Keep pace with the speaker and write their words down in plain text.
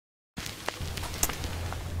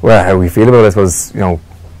Well, how we feel about it, I suppose, you know,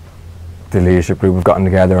 the leadership group have gotten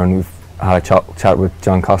together and we've had a chat with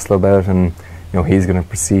John Costello about it, and you know, he's going to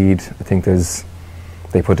proceed. I think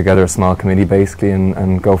they put together a small committee basically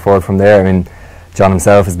and go forward from there. I mean, John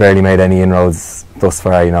himself has barely made any inroads thus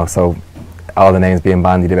far, you know, so all the names being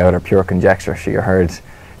bandied about are pure conjecture. She heard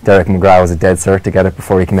Derek McGrath was a dead cert to get it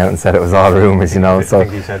before he came out and said it was all rumours, you know. I so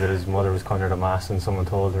think he said that his mother was coming to mass and someone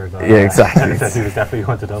told her that, yeah, exactly. that he was definitely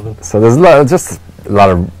going to Dublin. So there's just a lot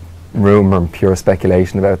of rumour and pure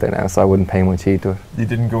speculation about there now, so I wouldn't pay much heed to it. You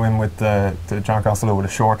didn't go in with John Costello with a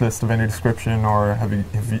short list of any description, or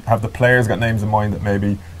have the players got names in mind that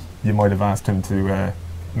maybe you might have asked him to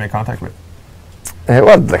make contact with?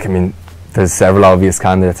 Well, like, I mean, there's several obvious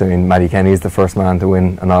candidates. I mean, Matty Kenny is the first man to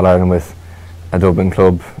win an All-Ireland with a Dublin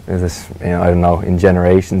club. Is it, you know, I don't know, in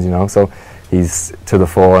generations, you know, so he's to the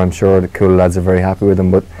fore. I'm sure the cool lads are very happy with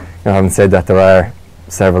him, but you know, having said that, there are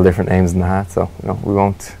several different names in the hat, so you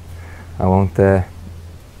know, I won't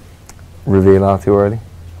reveal all too early.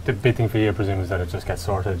 The big thing for you, I presume, is that it just gets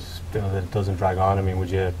sorted, you know, that it doesn't drag on. I mean, would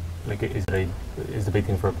you, like, is the big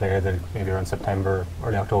thing for a player that maybe around September,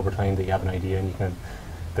 early October time, that you have an idea and you can,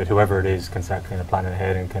 that whoever it is can start kind of planning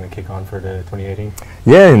ahead and kind of kick on for the 2018?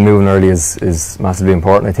 Yeah, and moving early is massively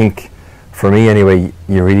important. I think, for me anyway,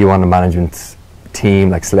 you really want a management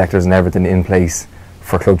team, like selectors and everything, in place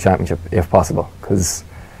for club championship if possible, because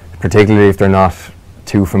particularly if they're not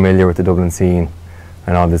too familiar with the Dublin scene.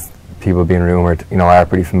 I know there's people being rumoured, you know, are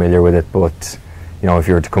pretty familiar with it, but you know, if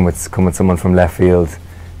you were to come with someone from left field,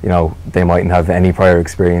 you know, they mightn't have any prior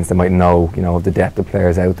experience, they mightn't know, you know, the depth of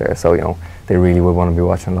players out there, so you know, they really would want to be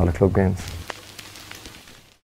watching a lot of club games.